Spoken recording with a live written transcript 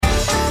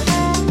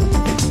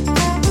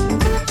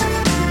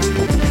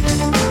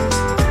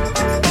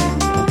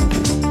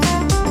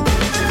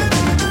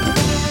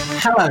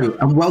Hello,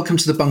 and welcome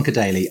to the Bunker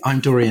Daily. I'm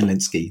Dorian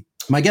Linsky.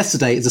 My guest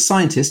today is a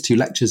scientist who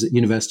lectures at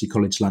University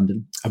College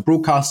London, a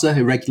broadcaster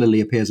who regularly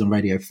appears on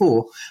Radio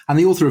 4, and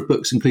the author of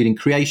books including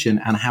Creation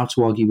and How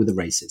to Argue with a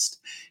Racist.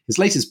 His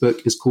latest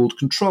book is called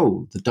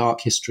Control, The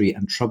Dark History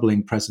and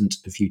Troubling Present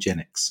of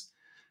Eugenics.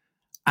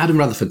 Adam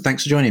Rutherford,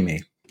 thanks for joining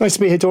me. Nice to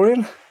be here,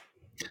 Dorian.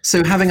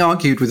 So having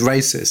argued with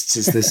racists,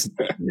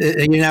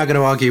 are you now going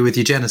to argue with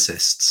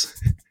eugenicists?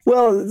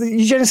 Well, the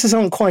eugenicists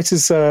aren't quite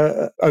as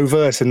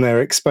overt in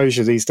their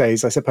exposure these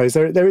days, I suppose.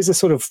 There is a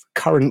sort of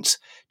current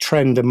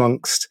trend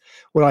amongst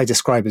what I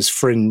describe as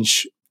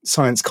fringe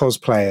science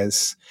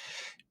cosplayers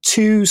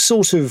to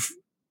sort of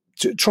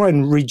try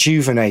and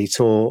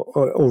rejuvenate or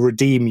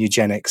redeem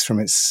eugenics from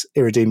its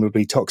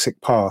irredeemably toxic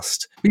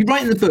past. You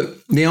write in the book,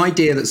 the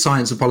idea that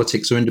science and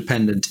politics are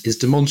independent is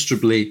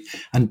demonstrably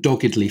and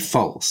doggedly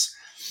false.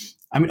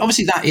 I mean,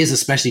 obviously that is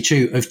especially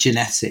true of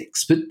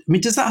genetics, but I mean,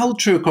 does that hold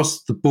true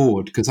across the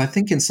board? Because I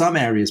think in some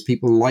areas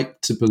people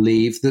like to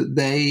believe that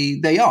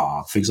they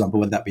are. For example,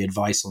 whether that be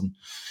advice on,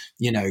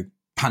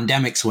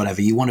 pandemics or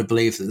whatever, you want to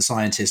believe that the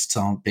scientists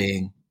aren't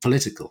being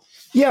political.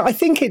 Yeah, I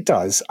think it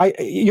does.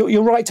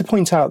 You're right to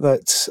point out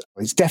that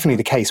it's definitely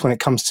the case when it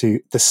comes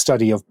to the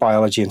study of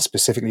biology and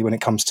specifically when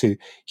it comes to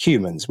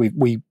humans.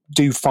 We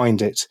do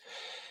find it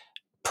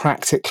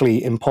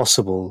practically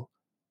impossible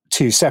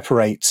to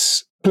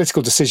separate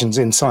political decisions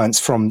in science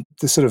from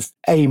the sort of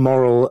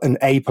amoral and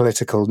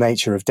apolitical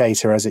nature of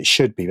data as it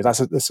should be. But that's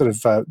the sort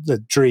of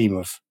the dream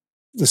of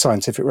the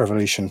scientific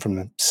revolution from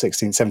the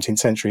 16th, 17th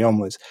century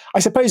onwards. I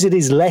suppose it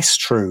is less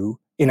true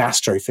in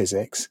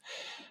astrophysics,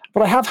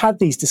 but I have had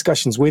these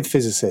discussions with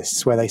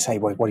physicists where they say,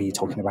 well, what are you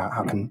talking about?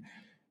 How can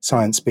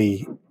science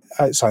be...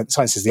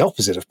 Science is the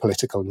opposite of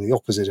political and the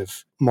opposite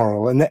of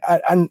moral. And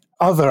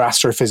other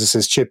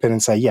astrophysicists chip in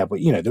and say, yeah, but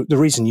the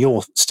reason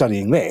you're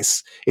studying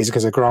this is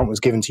because a grant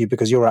was given to you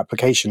because your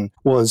application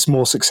was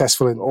more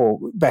successful or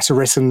better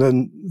written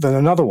than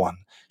another one.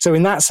 So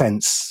in that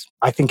sense,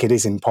 I think it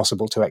is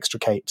impossible to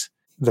extricate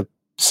the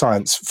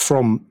science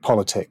from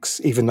politics,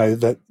 even though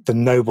the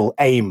noble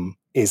aim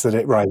is that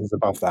it rises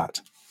above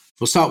that.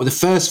 We'll start with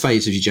the first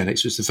phase of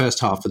eugenics, which is the first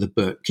half of the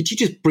book. Could you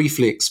just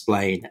briefly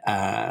explain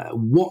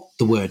what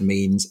the word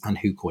means and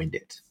who coined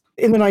it?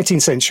 In the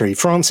 19th century,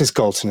 Francis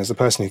Galton is the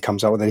person who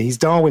comes up with it. He's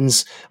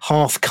Darwin's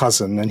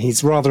half-cousin, and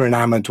he's rather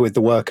enamoured with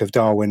the work of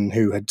Darwin,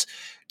 who had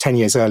 10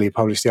 years earlier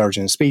published The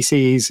Origin of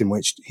Species, in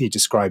which he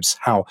describes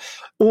how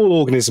all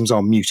organisms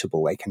are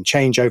mutable. They can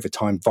change over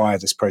time via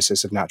this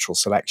process of natural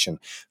selection.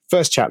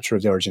 First chapter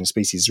of The Origin of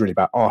Species is really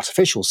about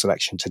artificial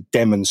selection to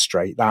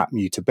demonstrate that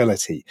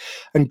mutability.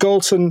 And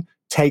Galton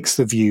takes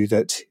the view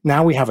that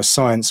now we have a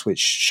science which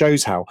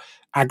shows how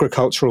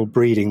agricultural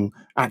breeding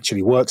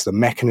actually works, the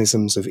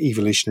mechanisms of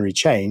evolutionary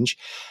change,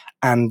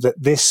 and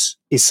that this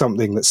is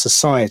something that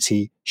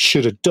society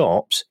should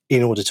adopt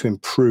in order to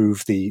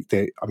improve the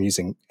I'm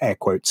using air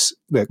quotes,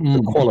 the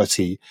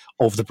quality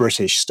of the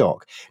British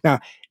stock. Now,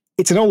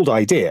 it's an old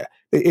idea.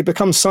 It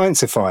becomes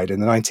sciencified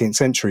in the 19th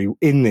century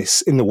in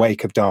the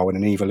wake of Darwin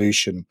and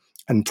evolution.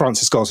 And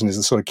Francis Galton is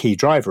the sort of key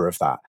driver of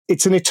that.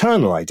 It's an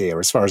eternal idea,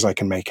 as far as I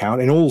can make out.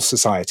 In all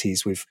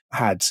societies, we've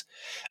had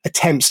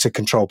attempts to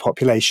control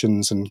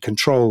populations and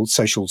control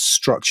social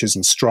structures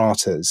and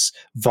stratas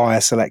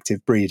via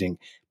selective breeding.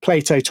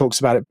 Plato talks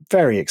about it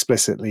very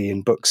explicitly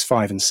in books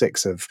 5 and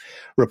 6 of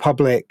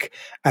Republic,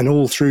 and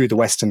all through the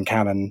Western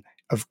canon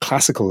of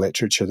classical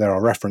literature, there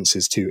are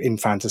references to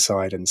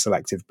infanticide and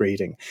selective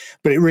breeding.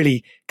 But it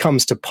really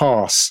comes to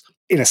pass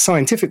in a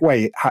scientific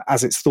way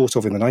as it's thought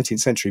of in the 19th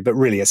century, but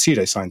really a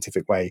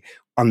pseudo-scientific way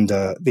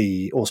under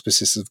the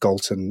auspices of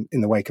Galton in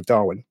the wake of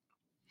Darwin.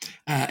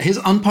 His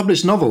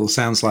unpublished novel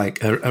sounds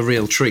like a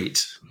real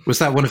treat. Was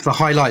that one of the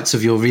highlights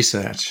of your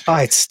research?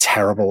 It's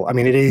terrible. I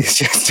mean, it is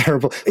just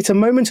terrible. It's a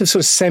moment of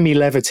sort of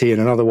semi-levity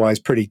in an otherwise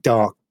pretty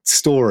dark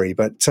story,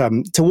 but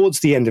towards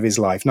the end of his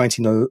life,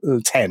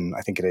 1910,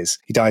 I think it is,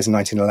 he dies in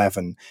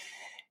 1911,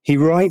 he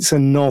writes a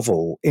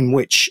novel in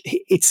which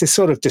it's a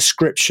sort of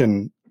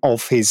description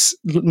of his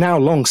now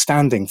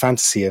long-standing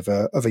fantasy of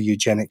a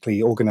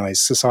eugenically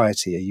organized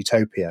society, a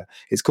utopia.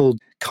 It's called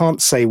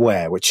Can't Say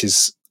Where, which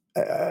is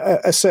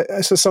a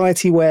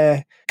society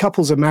where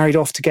couples are married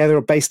off together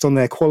based on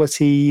their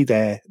quality,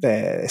 their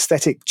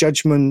aesthetic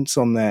judgments,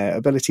 on their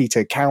ability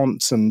to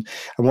count and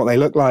what they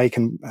look like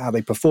and how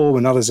they perform,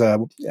 and others are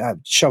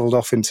shoveled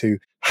off into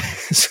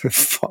sort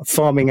of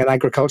farming and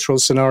agricultural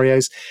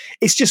scenarios.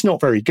 It's just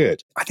not very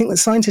good. I think that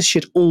scientists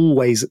should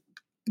always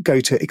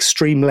go to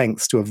extreme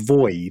lengths to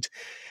avoid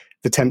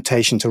the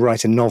temptation to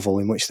write a novel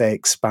in which they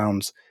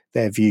expound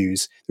their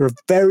views. There are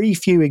very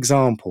few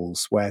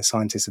examples where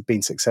scientists have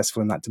been successful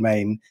in that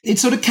domain. It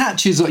sort of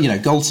catches,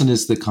 Galton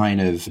is the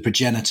kind of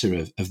progenitor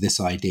of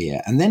this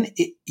idea. And then,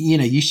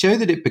 you show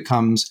that it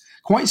becomes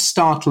quite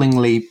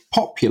startlingly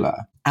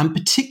popular, and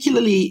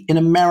particularly in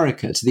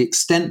America, to the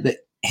extent that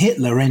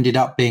Hitler ended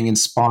up being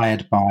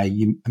inspired by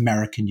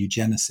American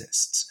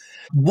eugenicists.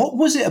 What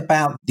was it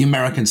about the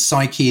American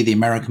psyche, the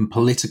American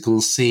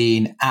political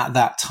scene at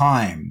that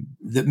time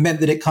that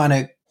meant that it kind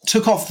of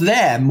took off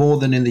there more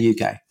than in the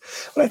UK?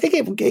 Well, I think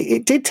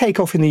it did take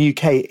off in the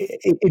UK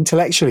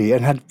intellectually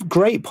and had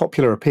great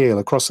popular appeal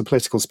across the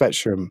political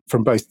spectrum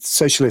from both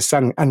socialists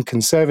and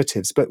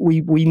conservatives, but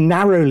we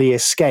narrowly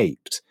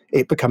escaped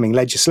it becoming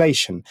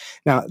legislation.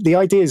 Now, the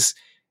ideas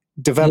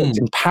developed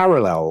in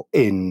parallel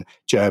in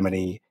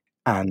Germany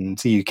and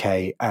the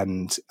UK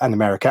and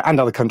America and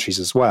other countries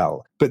as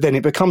well. But then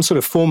it becomes sort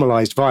of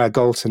formalized via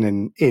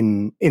Galton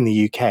in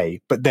the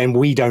UK, but then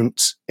we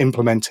don't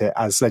implement it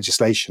as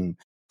legislation.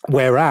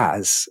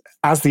 Whereas,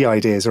 as the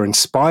ideas are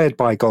inspired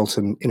by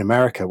Galton in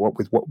America, what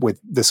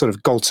with the sort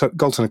of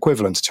Galton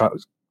equivalent, a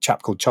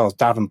chap called Charles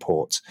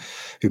Davenport,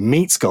 who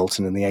meets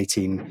Galton in the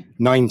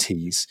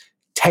 1890s,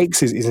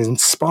 is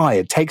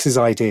inspired, takes his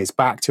ideas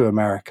back to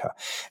America.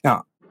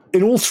 Now,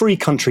 in all three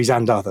countries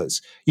and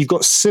others, you've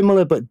got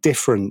similar but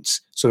different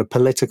sort of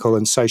political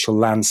and social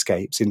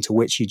landscapes into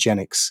which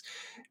eugenics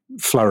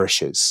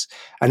flourishes.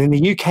 And in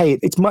the UK,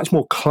 it's much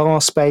more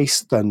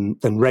class-based than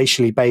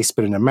racially based,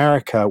 but in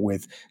America,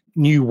 with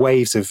new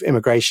waves of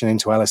immigration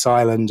into Ellis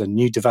Island and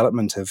new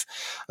development of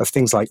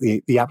things like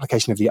the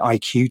application of the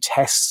IQ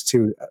tests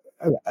to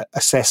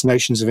assess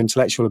notions of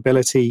intellectual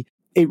ability,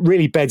 it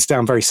really beds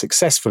down very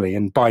successfully.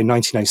 And by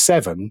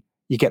 1907,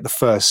 you get the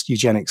first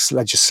eugenics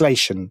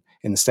legislation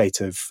in the state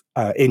of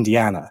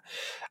Indiana.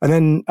 And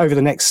then over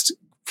the next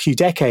few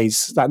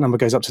decades, that number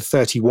goes up to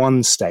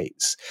 31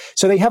 states.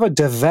 So they have a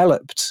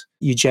developed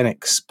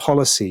eugenics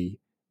policy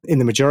in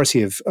the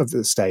majority of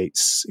the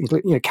states,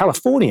 including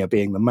California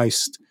being the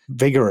most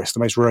vigorous, the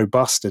most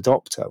robust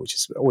adopter, which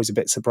is always a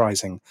bit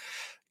surprising,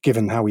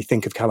 given how we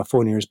think of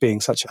California as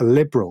being such a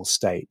liberal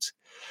state.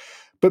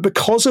 But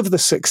because of the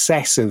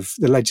success of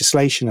the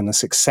legislation and the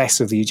success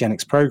of the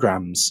eugenics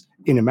programs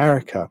in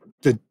America,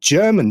 the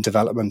German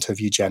development of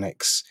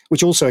eugenics,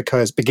 which also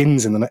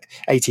begins in the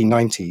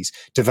 1890s,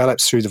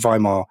 develops through the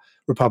Weimar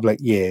Republic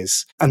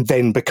years, and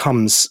then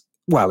becomes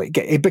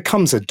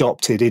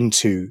adopted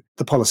into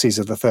the policies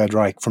of the Third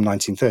Reich from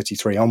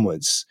 1933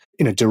 onwards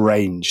in a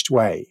deranged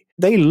way.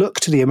 They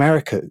look to the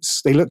Americas,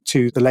 they look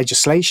to the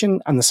legislation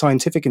and the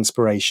scientific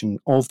inspiration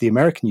of the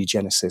American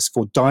eugenicists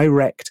for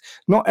direct,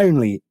 not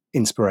only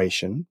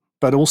inspiration,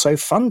 but also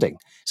funding.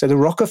 So the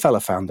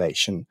Rockefeller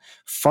Foundation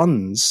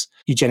funds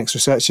eugenics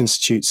research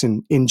institutes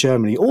in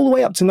Germany all the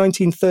way up to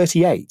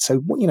 1938.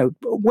 So,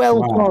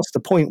 past the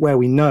point where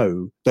we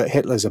know that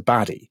Hitler's a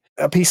baddie.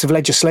 A piece of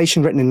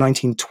legislation written in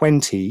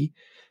 1920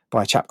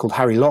 by a chap called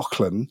Harry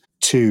Laughlin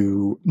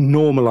to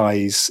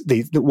normalize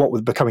what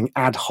was becoming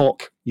ad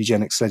hoc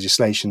eugenics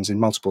legislations in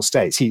multiple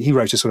states. He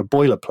wrote a sort of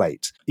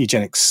boilerplate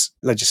eugenics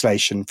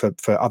legislation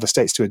for other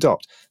states to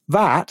adopt.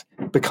 That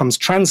becomes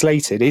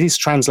translated. It is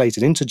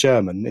translated into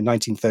German in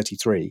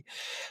 1933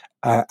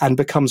 and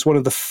becomes one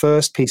of the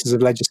first pieces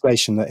of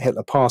legislation that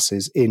Hitler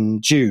passes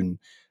in June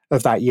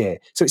of that year.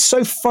 So it's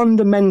so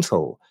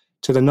fundamental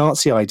to the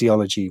Nazi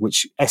ideology,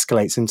 which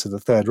escalates into the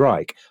Third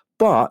Reich,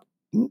 but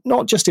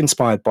not just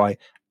inspired by,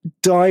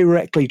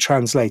 directly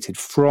translated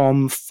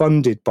from,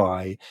 funded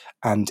by,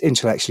 and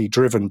intellectually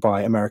driven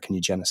by American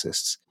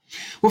eugenicists.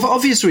 Well, for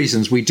obvious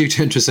reasons, we do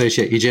tend to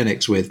associate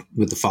eugenics with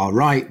the far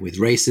right, with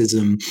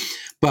racism.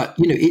 But,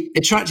 it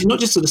attracted not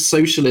just sort of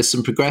socialists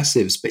and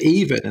progressives, but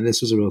even, and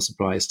this was a real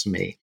surprise to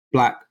me,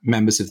 Black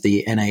members of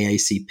the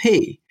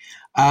NAACP.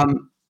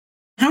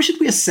 How should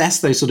we assess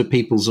those sort of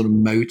people's sort of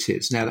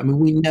motives? Now, I mean,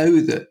 we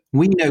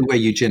know where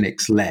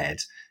eugenics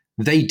led.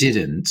 They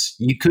didn't.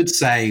 You could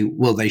say,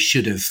 well, they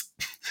should have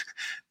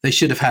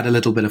had a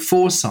little bit of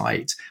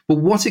foresight. But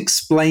what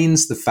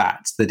explains the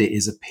fact that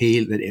it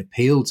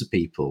appealed to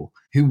people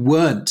who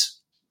weren't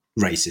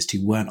racist,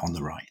 who weren't on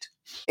the right?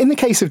 In the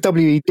case of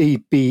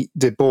W.E.B.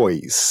 Du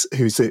Bois,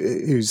 who's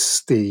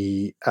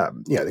the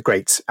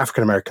great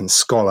African American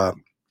scholar,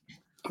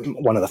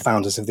 one of the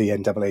founders of the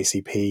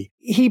NAACP,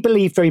 he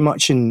believed very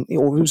much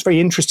was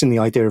very interested in the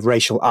idea of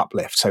racial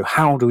uplift. So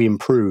how do we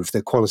improve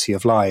the quality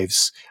of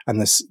lives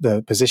and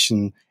the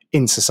position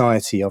in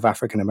society of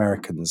African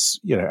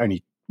Americans,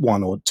 only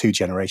one or two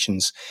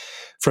generations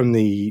from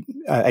the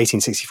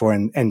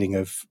 1864 ending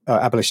of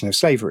abolition of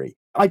slavery?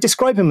 I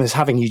describe him as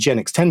having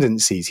eugenics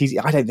tendencies.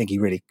 I don't think he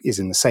really is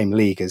in the same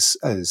league as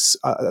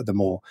the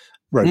more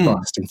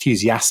robust,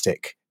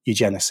 enthusiastic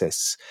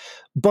eugenicists,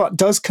 but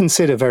does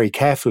consider very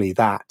carefully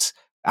that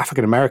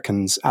African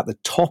Americans at the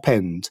top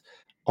end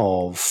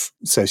of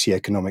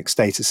socioeconomic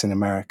status in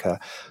America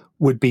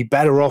would be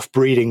better off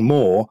breeding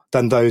more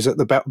than those at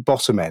the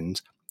bottom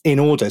end in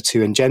order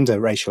to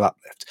engender racial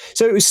uplift.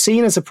 So it was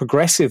seen as a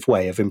progressive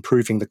way of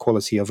improving the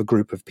quality of a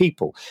group of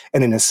people.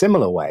 And in a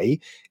similar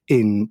way,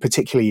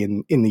 particularly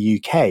in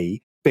the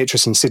UK,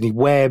 Beatrice and Sidney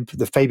Webb,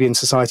 the Fabian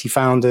Society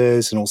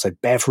founders, and also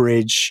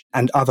Beveridge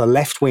and other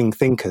left-wing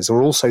thinkers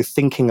are also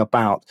thinking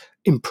about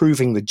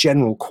improving the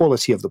general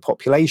quality of the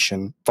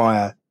population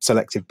via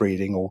selective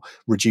breeding or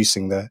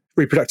reducing the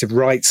reproductive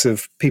rights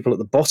of people at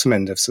the bottom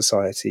end of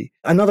society.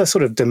 Another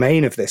sort of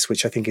domain of this,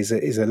 which I think is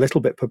a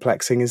little bit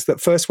perplexing, is that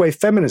first-wave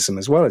feminism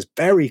as well is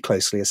very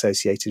closely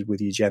associated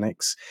with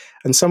eugenics.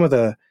 And some of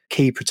the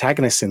key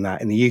protagonists in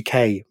that. In the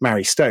UK,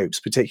 Mary Stopes,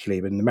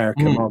 particularly, but in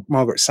America,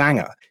 Margaret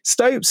Sanger.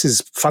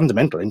 Stopes'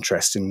 fundamental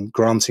interest in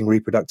granting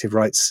reproductive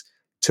rights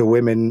to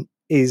women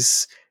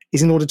is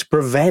in order to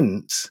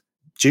prevent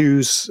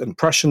Jews and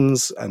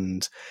Prussians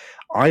and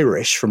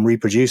Irish from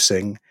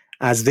reproducing,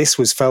 as this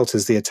was felt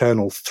as the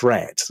eternal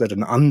threat that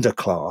an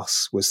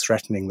underclass was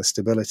threatening the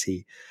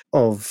stability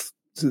of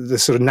the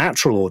sort of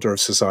natural order of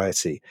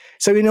society.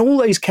 So in all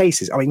those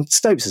cases, I mean,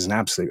 Stopes is an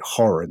absolute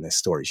horror in this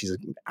story. She's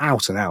an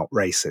out-and-out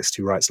racist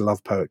who writes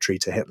love poetry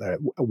to Hitler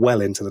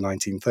well into the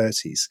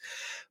 1930s.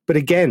 But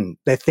again,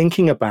 they're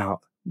thinking about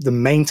the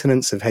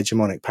maintenance of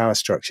hegemonic power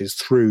structures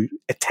through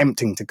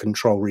attempting to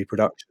control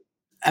reproduction.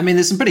 I mean,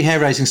 there's some pretty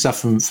hair-raising stuff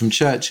from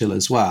Churchill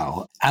as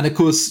well. And of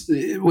course,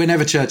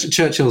 whenever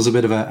Churchill's a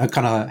bit of a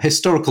kind of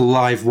historical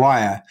live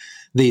wire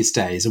these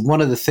days. And one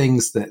of the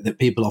things that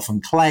people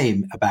often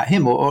claim about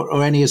him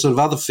or any sort of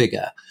other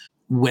figure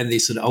when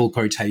these sort of old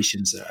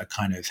quotations are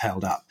kind of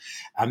held up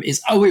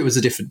is, oh, it was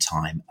a different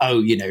time. Oh,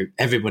 you know,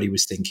 everybody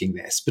was thinking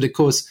this. But of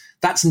course,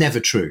 that's never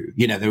true.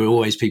 You know, there were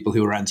always people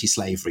who were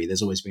anti-slavery.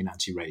 There's always been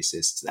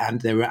anti-racists,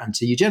 and there were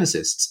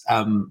anti-eugenicists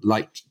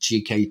like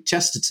G.K.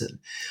 Chesterton.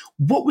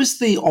 What was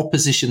the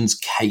opposition's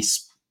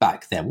case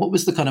back then? What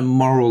was the kind of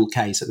moral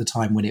case at the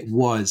time when it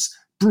was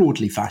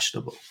broadly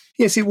fashionable?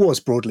 Yes, it was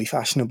broadly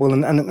fashionable.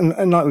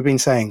 And like we've been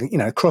saying, you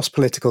know, across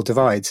political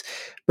divides.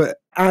 But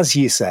as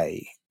you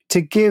say, to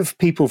give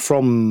people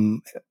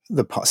from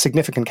the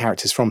significant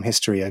characters from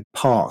history a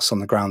pass on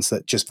the grounds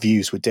that just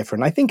views were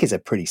different, I think is a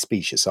pretty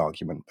specious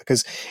argument,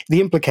 because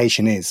the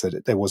implication is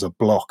that there was a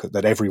block,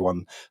 that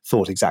everyone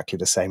thought exactly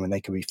the same and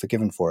they could be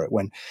forgiven for it,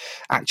 when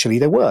actually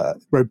there were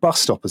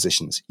robust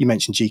oppositions. You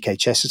mentioned G.K.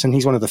 Chesterton.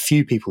 He's one of the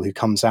few people who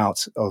comes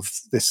out of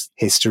this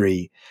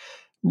history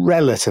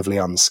relatively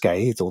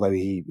unscathed, although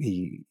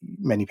he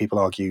many people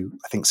argue,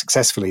 I think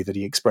successfully, that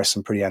he expressed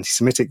some pretty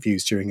anti-Semitic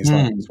views during his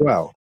life as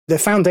well. The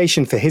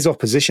foundation for his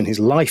opposition, his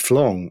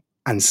lifelong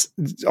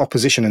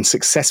opposition and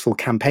successful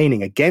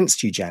campaigning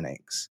against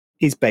eugenics,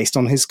 is based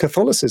on his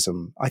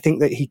Catholicism. I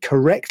think that he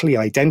correctly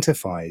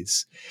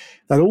identifies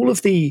that all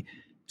of the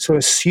sort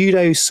of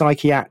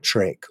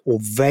pseudo-psychiatric or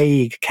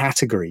vague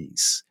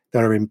categories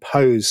that are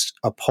imposed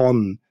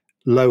upon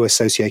lower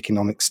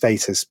socioeconomic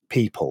status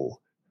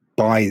people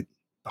by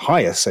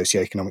higher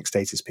socioeconomic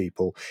status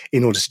people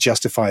in order to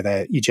justify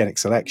their eugenic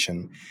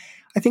selection,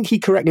 I think he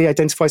correctly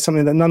identifies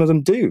something that none of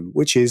them do,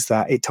 which is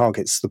that it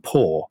targets the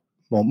poor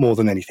more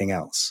than anything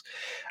else.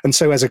 And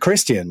so as a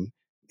Christian,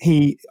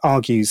 he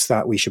argues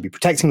that we should be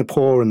protecting the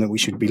poor and that we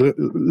should be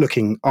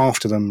looking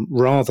after them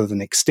rather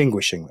than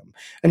extinguishing them.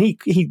 And he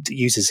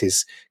uses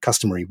his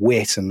customary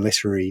wit and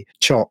literary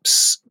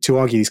chops to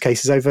argue these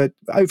cases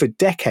over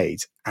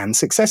decades, and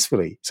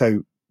successfully.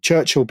 So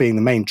Churchill being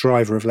the main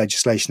driver of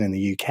legislation in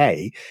the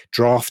UK,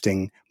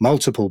 drafting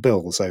multiple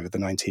bills over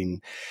the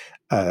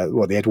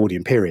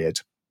Edwardian period,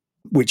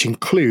 which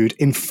include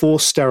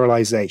enforced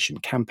sterilisation,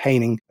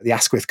 campaigning the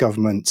Asquith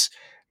government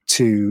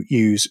to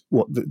use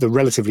the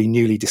relatively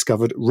newly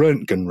discovered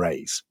Röntgen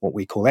rays, what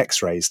we call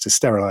X-rays, to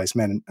sterilise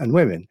men and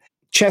women.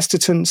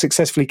 Chesterton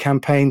successfully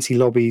campaigns. He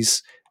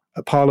lobbies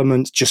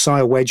Parliament.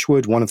 Josiah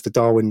Wedgwood, one of the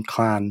Darwin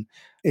clan,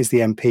 is the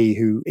MP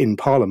who in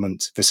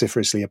Parliament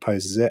vociferously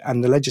opposes it.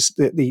 And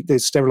the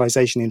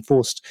sterilisation,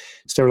 enforced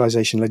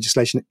sterilisation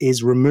legislation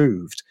is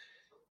removed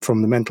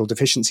from the Mental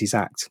Deficiencies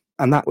Act.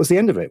 And that was the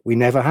end of it. We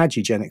never had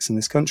eugenics in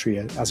this country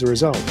as a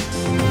result.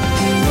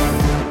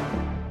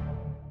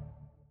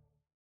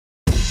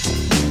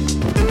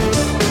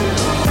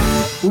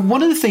 Well,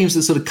 one of the themes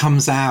that sort of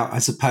comes out, I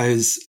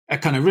suppose, a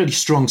kind of really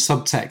strong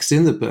subtext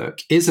in the book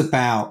is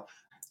about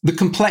the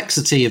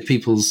complexity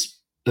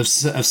of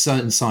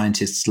certain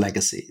scientists'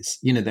 legacies.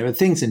 You know, there are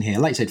things in here,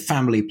 like you said,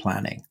 family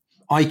planning.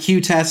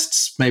 IQ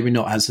tests, maybe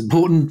not as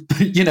important,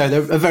 but, you know,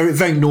 they're a very,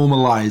 very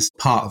normalized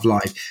part of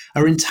life,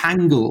 are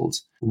entangled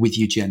with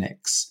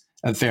eugenics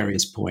at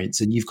various points.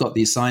 And you've got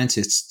these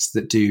scientists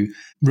that do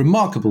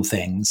remarkable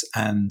things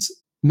and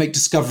make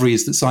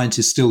discoveries that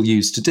scientists still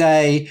use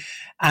today.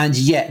 And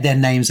yet their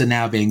names are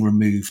now being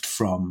removed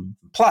from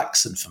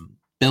plaques and from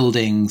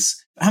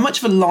buildings. How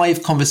much of a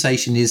live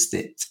conversation is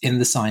it in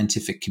the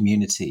scientific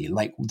community?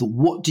 Like,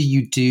 what do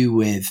you do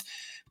with...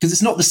 Because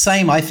it's not the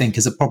same, I think,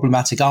 as a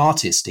problematic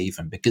artist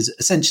even, because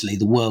essentially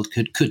the world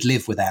could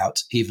live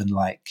without even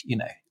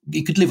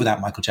it could live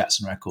without Michael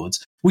Jackson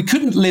records. We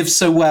couldn't live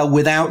so well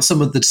without some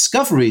of the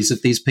discoveries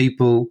of these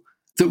people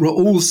that were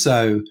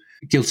also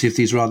guilty of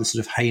these rather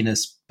sort of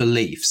heinous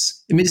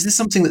beliefs. I mean, is this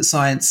something that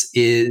science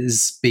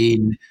is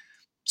being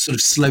sort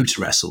of slow to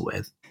wrestle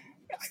with?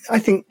 I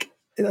think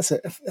it's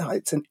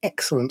an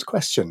excellent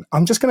question.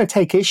 I'm just going to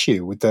take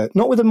issue with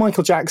not with the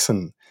Michael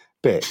Jackson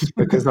bit,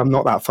 because I'm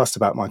not that fussed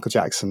about Michael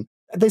Jackson.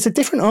 There's a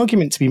different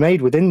argument to be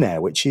made within there,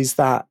 which is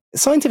that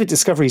scientific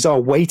discoveries are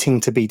waiting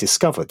to be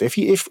discovered.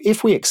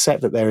 If we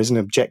accept that there is an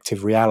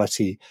objective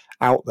reality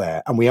out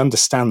there and we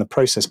understand the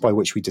process by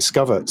which we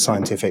discover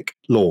scientific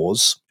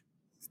laws,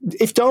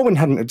 if Darwin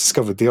hadn't have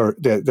discovered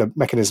the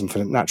mechanism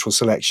for natural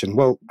selection,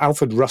 well,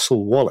 Alfred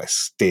Russel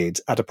Wallace did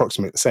at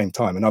approximately the same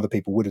time, and other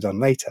people would have done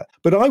later.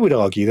 But I would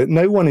argue that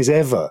no one is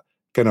ever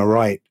going to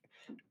write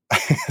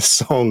a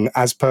song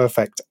as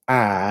perfect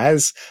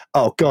as,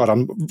 oh God,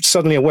 I'm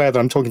suddenly aware that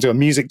I'm talking to a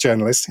music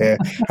journalist here,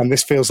 and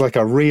this feels like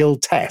a real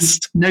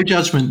test. No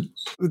judgment.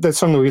 The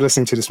song that we were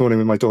listening to this morning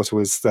with my daughter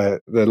was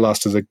the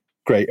last of the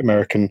great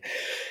American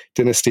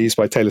dynasties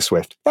by Taylor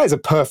Swift. That is a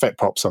perfect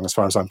pop song as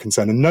far as I'm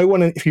concerned. And no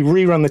one, if you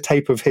rerun the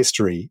tape of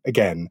history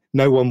again,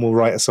 no one will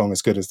write a song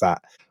as good as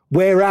that.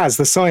 Whereas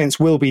the science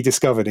will be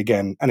discovered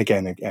again and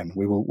again and again.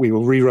 We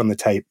will rerun the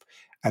tape,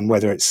 and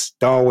whether it's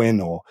Darwin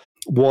or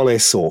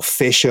Wallace or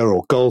Fisher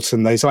or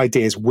Galton, those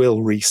ideas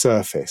will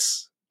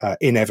resurface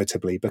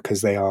inevitably,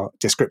 because they are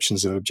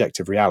descriptions of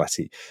objective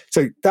reality.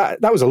 So that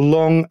was a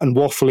long and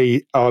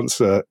waffly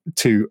answer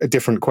to a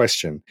different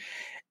question.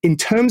 In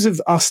terms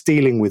of us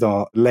dealing with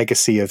our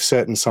legacy of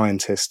certain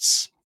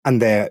scientists and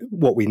their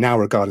what we now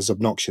regard as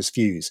obnoxious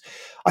views,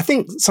 I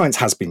think science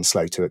has been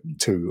slow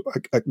to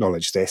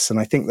acknowledge this. And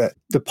I think that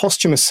the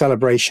posthumous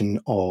celebration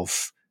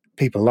of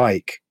people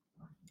like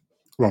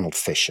Ronald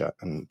Fisher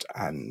and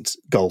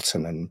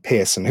Galton and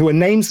Pearson, who are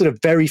names that are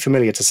very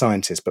familiar to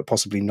scientists, but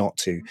possibly not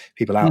to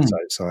people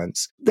outside of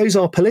science, those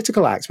are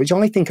political acts which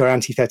I think are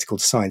antithetical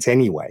to science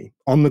anyway,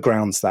 on the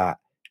grounds that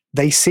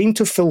they seem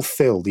to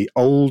fulfill the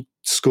old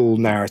school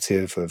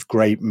narrative of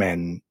great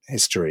men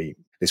history,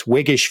 this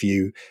Whiggish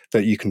view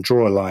that you can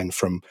draw a line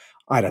from,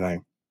 I don't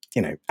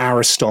know,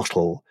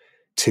 Aristotle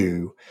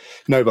to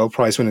Nobel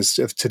Prize winners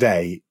of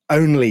today,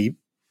 only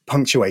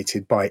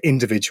punctuated by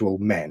individual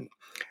men.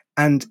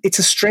 And it's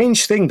a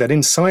strange thing that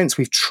in science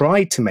we've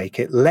tried to make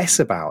it less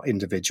about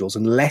individuals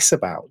and less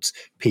about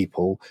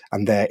people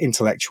and their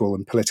intellectual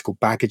and political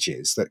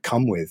baggages that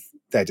come with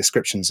their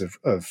descriptions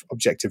of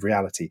objective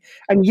reality.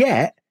 And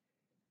yet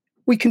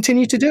we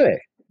continue to do it.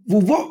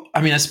 Well,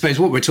 I suppose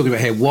what we're talking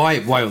about here,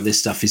 why all this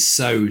stuff is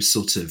so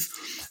sort of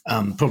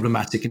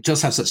problematic and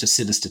does have such a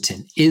sinister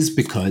tint, is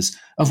because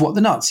of what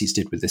the Nazis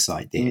did with this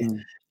idea.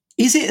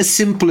 Is it as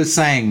simple as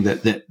saying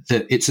that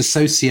its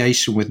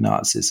association with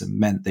Nazism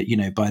meant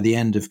that, by the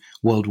end of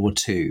World War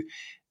II,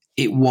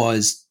 it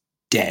was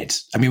dead?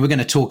 I mean, we're going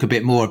to talk a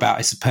bit more about,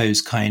 I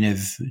suppose, kind of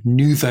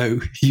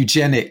nouveau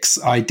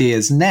eugenics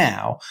ideas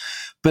now.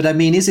 But I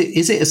mean, is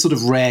it a sort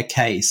of rare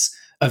case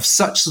of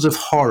such sort of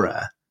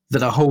horror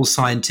that a whole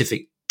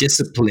scientific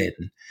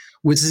discipline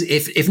was,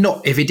 if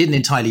it didn't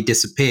entirely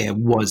disappear,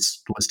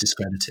 was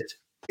discredited?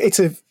 It's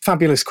a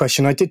fabulous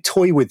question. I did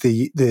toy with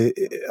the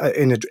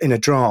in a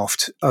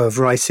draft of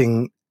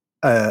writing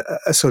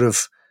a sort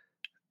of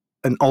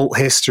an alt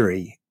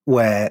history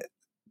where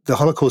the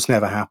Holocaust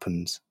never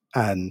happened,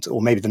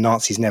 or maybe the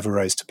Nazis never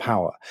rose to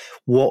power.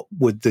 What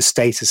would the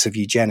status of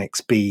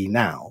eugenics be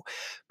now?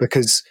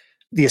 Because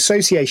the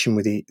association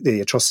with the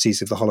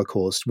atrocities of the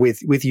Holocaust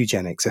with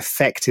eugenics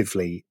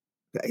effectively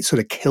sort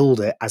of killed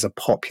it as a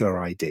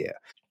popular idea.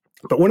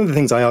 But one of the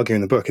things I argue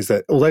in the book is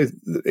that although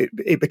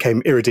it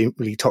became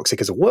irredeemably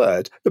toxic as a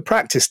word, the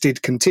practice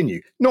did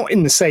continue, not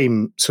in the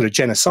same sort of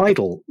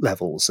genocidal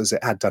levels as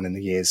it had done in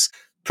the years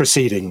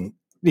preceding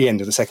the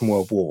end of the Second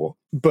World War.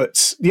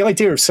 But the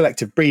idea of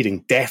selective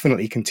breeding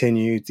definitely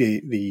continued.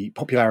 The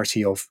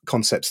popularity of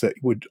concepts that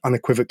would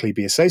unequivocally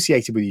be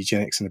associated with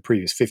eugenics in the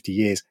previous 50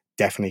 years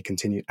definitely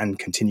continued and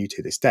continue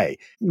to this day.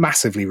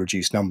 Massively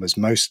reduced numbers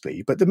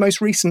mostly, but the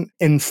most recent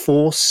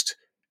enforced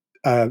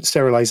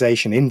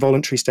sterilization,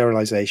 involuntary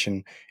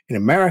sterilization in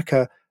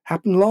America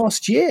happened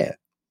last year,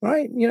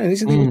 right?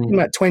 This is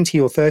about 20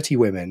 or 30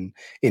 women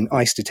in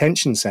ICE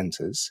detention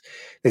centers.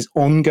 There's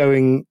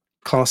ongoing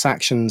class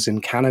actions in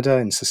Canada,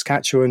 in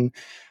Saskatchewan,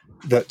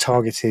 that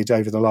targeted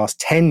over the last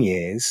 10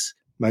 years,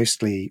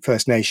 mostly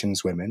First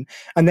Nations women.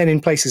 And then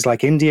in places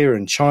like India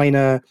and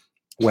China,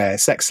 where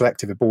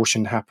sex-selective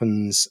abortion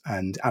happens,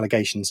 and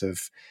allegations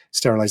of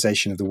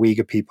sterilization of the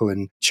Uyghur people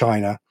in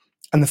China.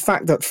 And the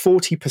fact that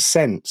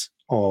 40%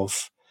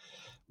 of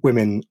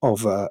women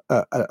of a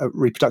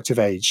reproductive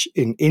age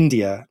in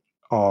India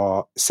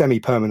are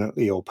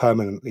semi-permanently or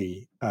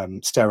permanently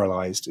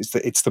sterilized,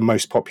 it's the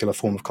most popular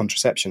form of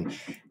contraception.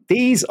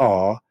 These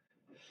are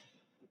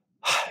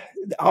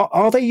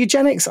they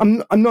eugenics?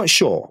 I'm not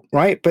sure,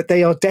 right? But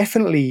they are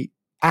definitely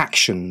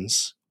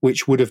actions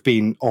which would have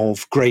been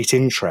of great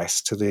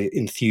interest to the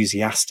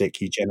enthusiastic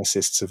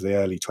eugenicists of the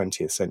early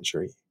 20th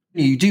century.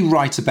 You do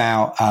write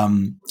about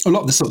a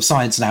lot of the sort of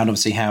science now, and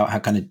obviously how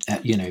kind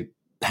of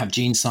how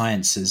gene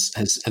science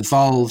has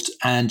evolved,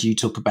 and you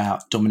talk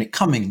about Dominic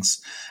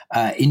Cummings'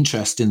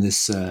 interest in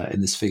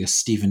this figure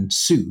Stephen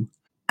Hsu,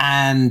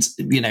 and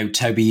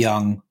Toby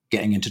Young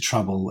getting into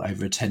trouble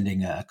over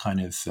attending a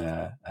kind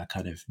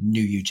of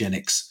new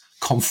eugenics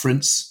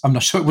conference. I'm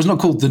not sure, it was not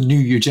called the New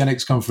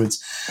Eugenics Conference,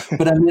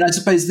 but I mean, I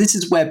suppose this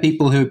is where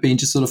people who have been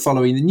just sort of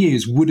following the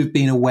news would have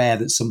been aware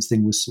that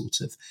something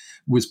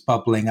was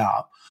bubbling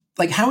up.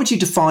 Like, how would you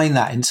define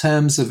that in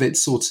terms of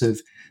its sort of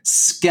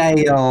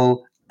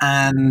scale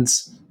and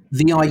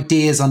the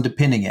ideas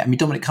underpinning it? I mean,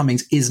 Dominic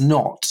Cummings is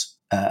not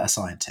a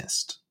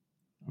scientist,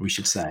 we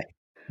should say.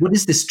 What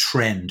is this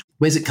trend?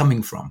 Where's it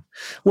coming from?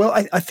 Well,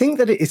 I think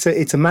that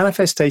it's a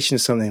manifestation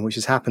of something which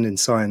has happened in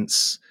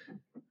science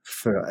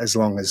for as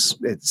long as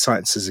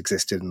science has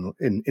existed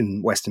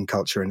in Western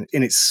culture and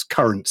in its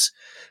current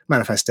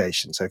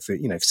manifestation. So for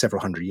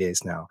several hundred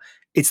years now,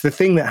 it's the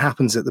thing that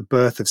happens at the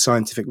birth of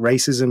scientific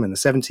racism in the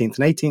 17th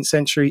and 18th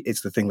century.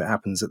 It's the thing that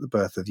happens at the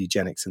birth of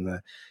eugenics in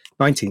the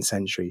 19th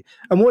century.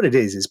 And what it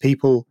is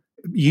people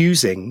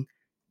using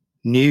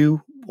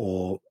new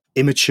or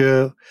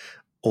immature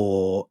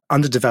or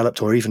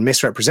underdeveloped or even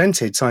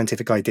misrepresented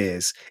scientific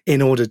ideas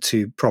in order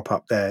to prop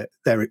up their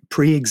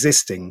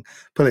pre-existing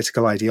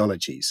political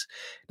ideologies.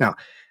 Now,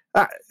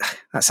 that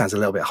sounds a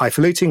little bit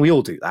highfalutin. We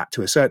all do that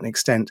to a certain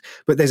extent,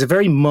 but there's a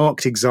very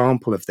marked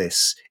example of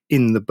this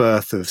in the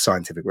birth of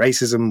scientific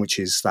racism, which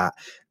is that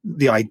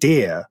the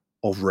idea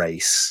of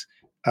race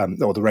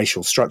or the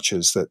racial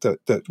structures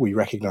that we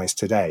recognize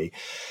today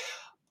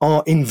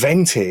are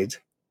invented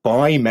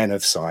by men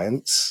of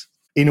science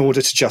in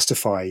order to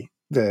justify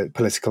the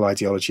political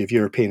ideology of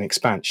European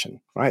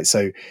expansion, right?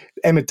 So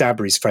Emmett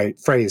Dabry's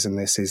phrase in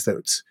this is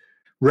that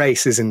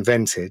race is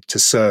invented to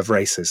serve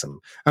racism.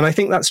 And I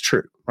think that's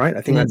true, right?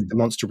 I think that's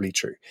demonstrably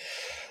true.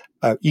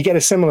 You get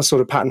a similar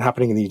sort of pattern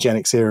happening in the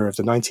eugenics era of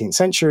the 19th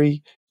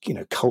century,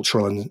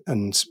 cultural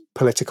and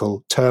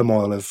political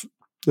turmoil of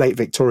late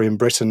Victorian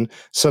Britain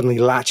suddenly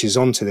latches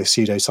onto this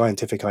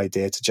pseudo-scientific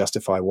idea to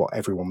justify what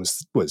everyone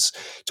was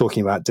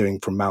talking about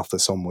doing from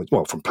Malthus onwards,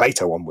 well, from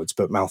Plato onwards,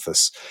 but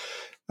Malthus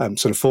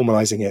sort of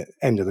formalizing it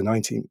end of the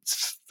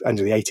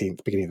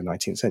 18th, beginning of the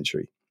 19th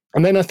century.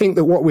 And then I think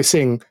that what we're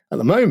seeing at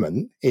the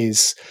moment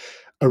is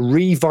a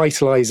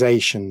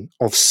revitalization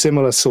of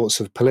similar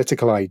sorts of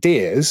political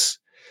ideas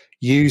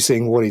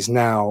using what is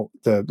now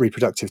the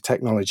reproductive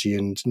technology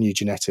and new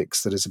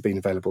genetics that has been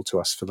available to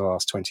us for the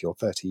last 20 or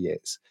 30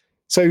 years.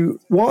 So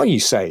while you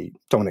say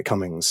Dominic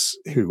Cummings,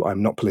 who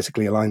I'm not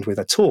politically aligned with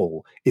at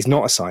all, is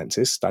not a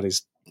scientist, that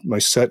is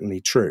most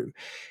certainly true.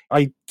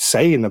 I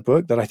say in the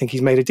book that I think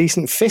he's made a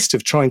decent fist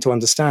of trying to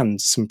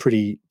understand some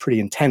pretty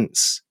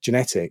intense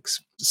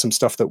genetics, some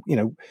stuff that,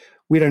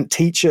 we don't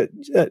teach at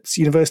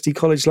University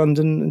College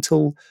London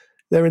until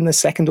they're in their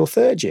second or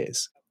third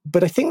years.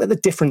 But I think that the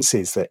difference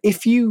is that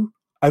if you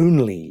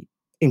only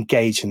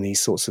engage in these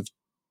sorts of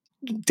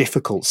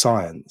difficult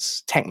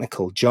science,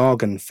 technical,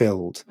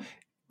 jargon-filled,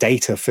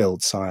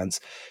 data-filled science,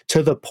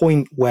 to the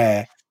point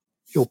where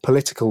your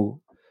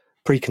political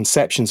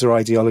preconceptions or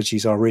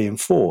ideologies are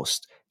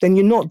reinforced, then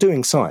you're not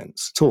doing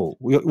science at all.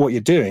 What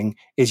you're doing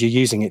is you're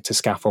using it to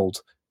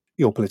scaffold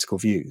your political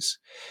views.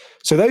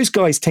 So those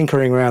guys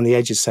tinkering around the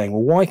edges saying,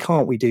 well, why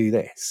can't we do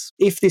this?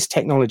 If this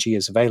technology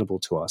is available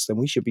to us, then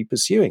we should be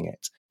pursuing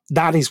it.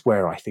 That is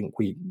where I think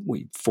we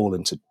fall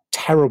into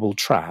terrible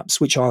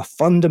traps, which are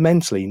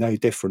fundamentally no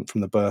different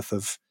from the birth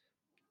of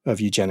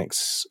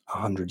eugenics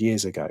 100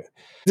 years ago.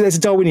 There's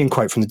a Darwinian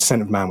quote from The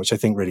Descent of Man, which I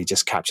think really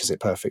just captures it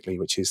perfectly,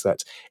 which is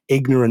that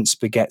ignorance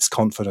begets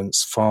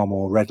confidence far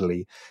more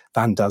readily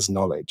than does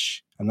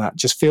knowledge. And that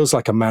just feels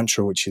like a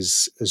mantra which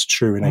is as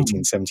true in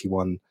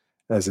 1871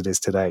 as it is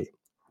today.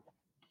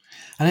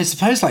 And I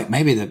suppose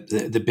maybe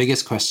the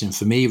biggest question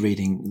for me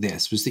reading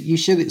this was that you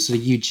show that sort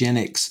of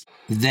eugenics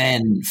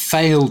then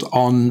failed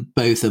on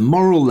both a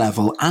moral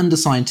level and a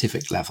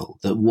scientific level,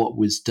 that what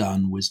was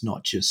done was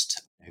not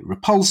just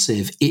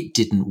repulsive, it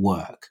didn't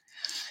work.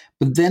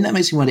 But then that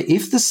makes me wonder,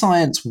 if the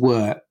science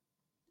were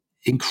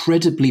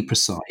incredibly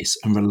precise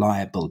and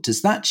reliable,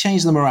 does that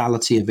change the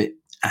morality of it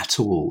at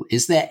all?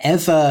 Is there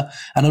ever,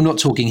 and I'm not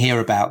talking here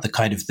about the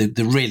kind of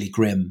the really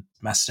grim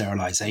mass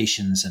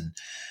sterilizations and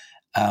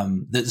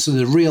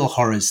the real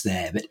horrors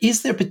there, but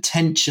is there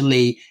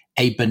potentially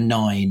a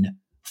benign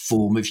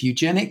form of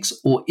eugenics,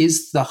 or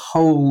is the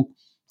whole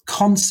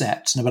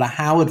concept, no matter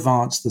how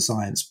advanced the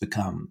science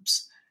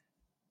becomes,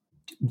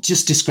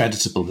 just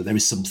discreditable, that there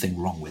is something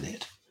wrong with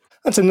it?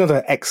 That's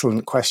another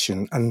excellent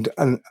question, and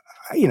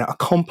a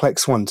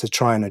complex one to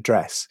try and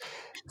address.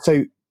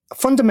 So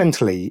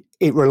fundamentally,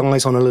 it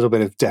relies on a little bit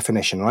of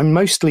definition. I'm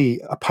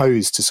mostly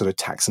opposed to sort of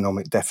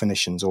taxonomic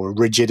definitions or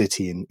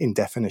rigidity in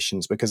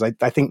definitions, because I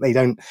think they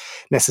don't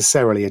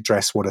necessarily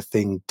address what a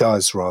thing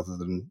does rather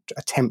than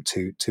attempt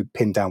to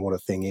pin down what a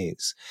thing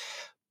is.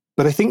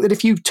 But I think that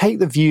if you take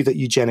the view that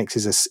eugenics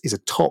is a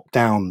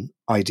top-down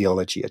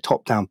ideology, a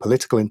top-down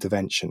political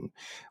intervention,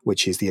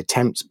 which is the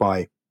attempt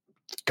by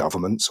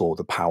governments or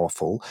the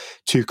powerful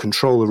to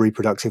control the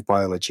reproductive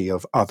biology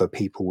of other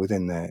people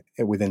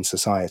within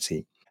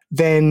society,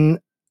 then,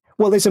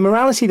 well, there's a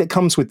morality that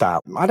comes with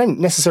that. I don't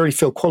necessarily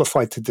feel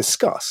qualified to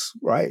discuss,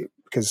 right?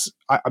 Because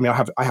I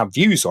have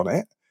views on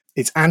it.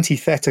 It's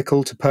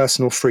antithetical to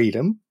personal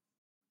freedom.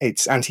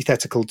 It's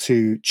antithetical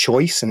to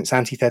choice, and it's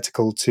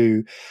antithetical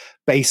to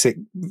basic,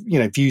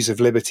 views of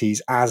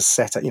liberties as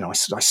set.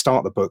 I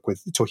start the book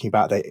with talking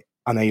about the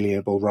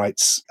unalienable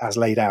rights as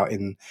laid out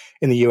in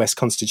the US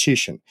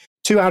Constitution.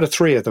 2 out of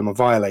 3 of them are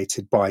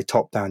violated by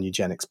top-down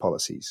eugenics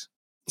policies.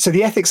 So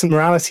the ethics and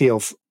morality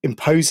of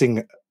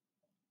imposing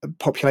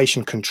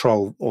population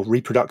control or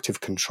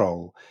reproductive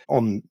control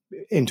on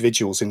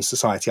individuals in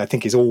society, I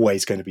think, is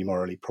always going to be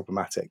morally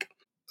problematic.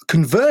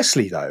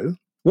 Conversely, though,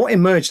 what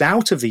emerged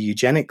out of the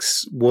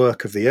eugenics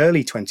work of the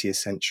early 20th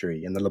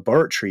century and the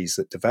laboratories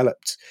that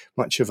developed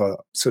much of a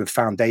sort of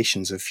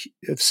foundations of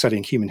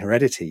studying human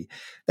heredity,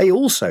 they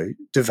also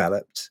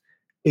developed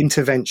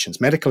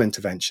interventions, medical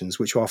interventions,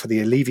 which are for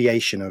the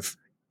alleviation of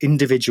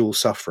individual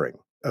suffering,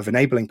 of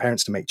enabling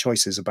parents to make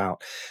choices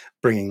about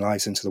bringing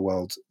lives into the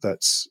world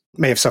that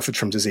may have suffered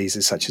from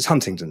diseases such as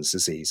Huntington's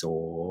disease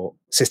or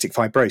cystic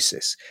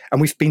fibrosis. And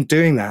we've been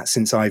doing that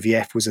since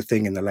IVF was a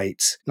thing in the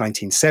late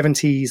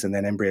 1970s, and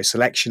then embryo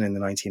selection in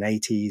the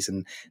 1980s.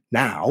 And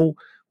now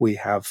we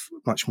have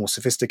much more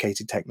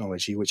sophisticated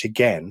technology, which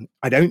again,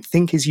 I don't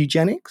think is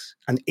eugenics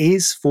and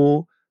is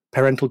for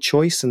parental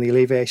choice and the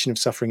alleviation of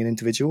suffering in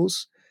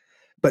individuals,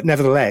 but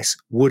nevertheless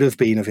would have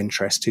been of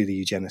interest to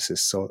the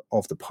eugenicists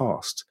of the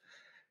past.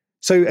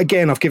 So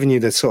again, I've given you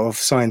the sort of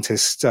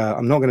scientist,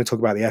 I'm not going to talk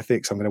about the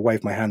ethics, I'm going to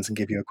wave my hands and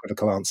give you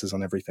equivocal answers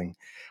on everything.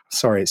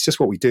 Sorry, it's just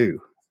what we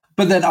do.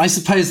 But then I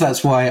suppose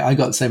that's why I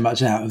got so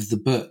much out of the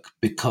book,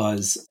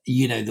 because,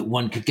 that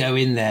one could go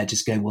in there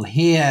just going, well,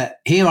 here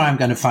I'm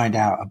going to find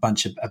out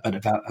about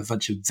a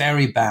bunch of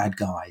very bad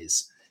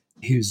guys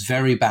whose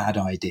very bad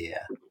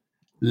idea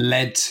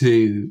led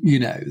to,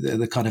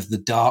 the kind of the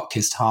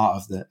darkest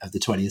heart of the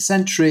 20th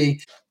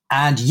century.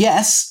 And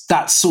yes,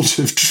 that's sort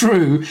of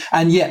true.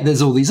 And yet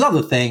there's all these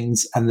other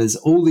things, and there's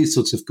all these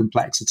sorts of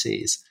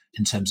complexities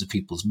in terms of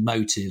people's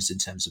motives, in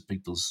terms of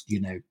people's,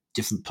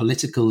 different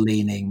political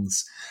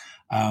leanings.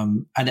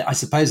 And I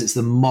suppose it's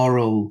the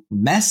moral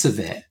mess of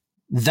it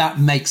that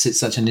makes it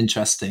such an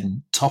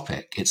interesting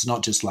topic. It's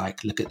not just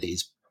like, look at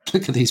these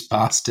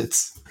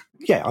bastards.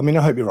 Yeah, I mean,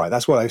 I hope you're right.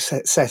 That's what I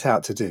set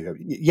out to do.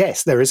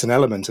 Yes, there is an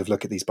element of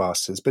look at these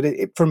bastards, but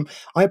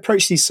I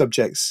approach these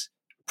subjects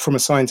from a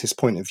scientist's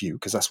point of view,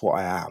 because that's what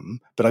I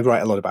am, but I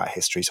write a lot about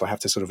history, so I have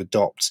to sort of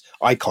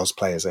I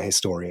cosplay as a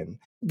historian.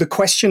 The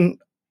question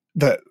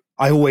that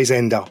I always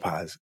end up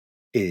as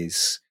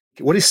is,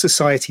 what is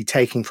society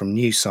taking from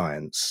new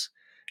science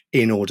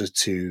in order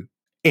to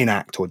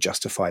enact or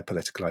justify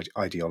political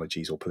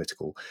ideologies or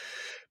political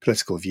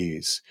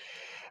views?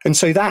 And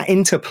so that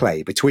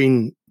interplay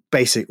between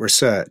basic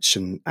research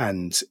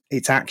and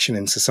its action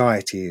in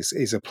society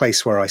is a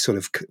place where I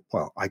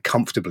I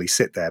comfortably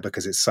sit there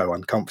because it's so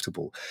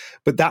uncomfortable.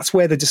 But that's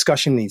where the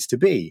discussion needs to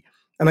be.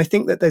 And I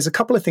think that there's a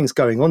couple of things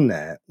going on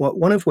there. Well,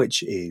 one of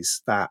which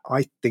is that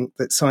I think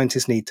that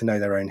scientists need to know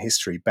their own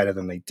history better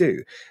than they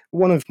do.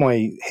 One of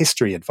my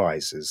history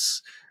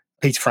advisors,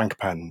 Peter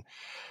Frankopan,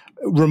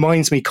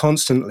 reminds me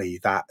constantly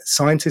that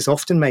scientists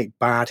often make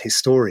bad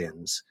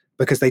historians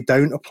because they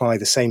don't apply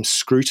the same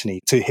scrutiny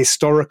to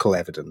historical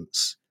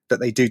evidence that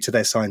they do to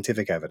their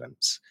scientific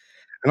evidence.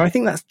 And I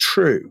think that's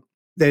true.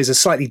 There's a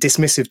slightly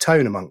dismissive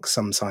tone amongst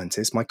some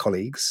scientists, my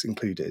colleagues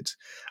included,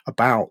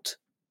 about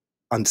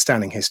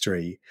understanding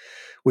history,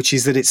 which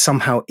is that it's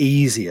somehow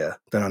easier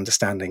than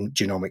understanding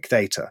genomic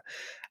data.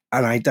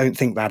 And I don't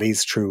think that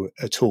is true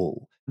at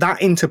all.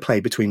 That interplay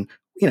between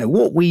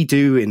what we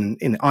do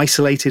in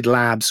isolated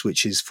labs,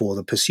 which is for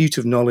the pursuit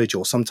of knowledge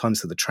or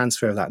sometimes for the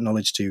transfer of that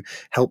knowledge to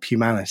help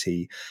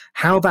humanity,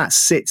 how that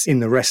sits in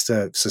the rest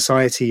of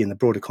society in the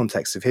broader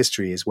context of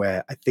history is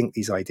where I think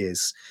these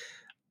ideas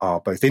are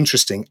both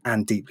interesting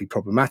and deeply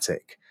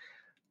problematic,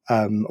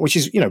 which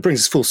is,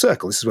 brings us full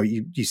circle. This is where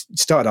you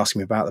started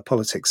asking me about the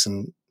politics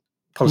and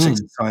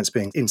science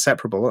being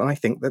inseparable. And I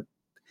think that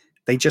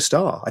they just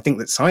are. I think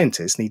that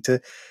scientists need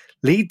to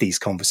lead these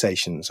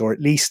conversations, or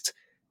at least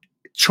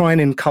try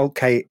and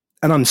inculcate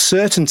an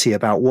uncertainty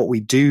about what we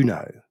do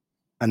know.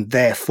 And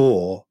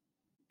therefore,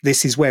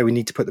 this is where we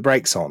need to put the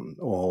brakes on,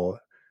 or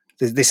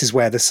this is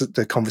where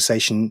the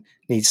conversation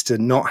needs to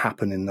not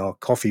happen in our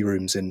coffee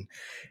rooms in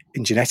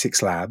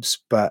genetics labs,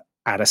 but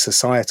at a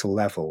societal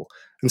level.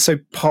 And so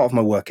part of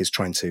my work is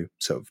trying to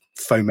sort of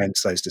foment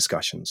those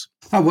discussions.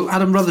 Oh, well,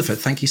 Adam Rutherford,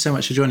 thank you so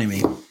much for joining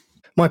me.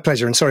 My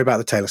pleasure, and sorry about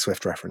the Taylor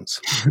Swift reference.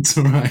 That's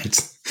all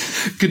right.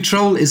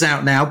 Control is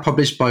out now,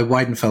 published by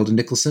Weidenfeld and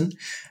Nicholson.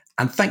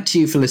 And thank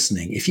you for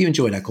listening. If you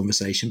enjoyed our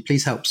conversation,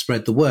 please help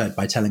spread the word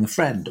by telling a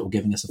friend or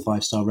giving us a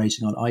 5-star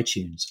rating on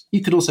iTunes.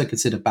 You could also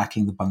consider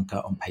backing The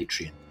Bunker on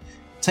Patreon.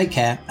 Take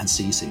care and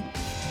see you soon.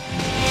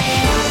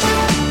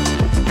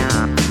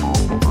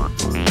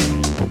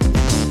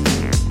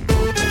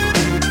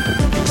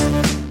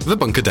 The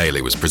Bunker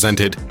Daily was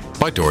presented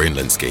by Dorian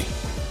Linsky.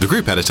 The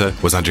group editor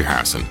was Andrew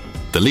Harrison.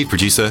 The lead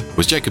producer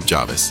was Jacob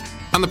Jarvis.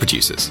 And the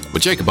producers were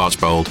Jacob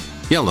Archbold,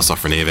 Jelena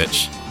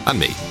Sofronievich, and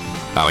me,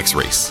 Alex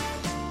Rees.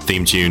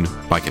 Theme tune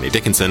by Kenny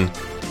Dickinson.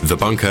 The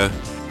Bunker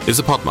is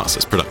a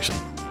Podmasters production.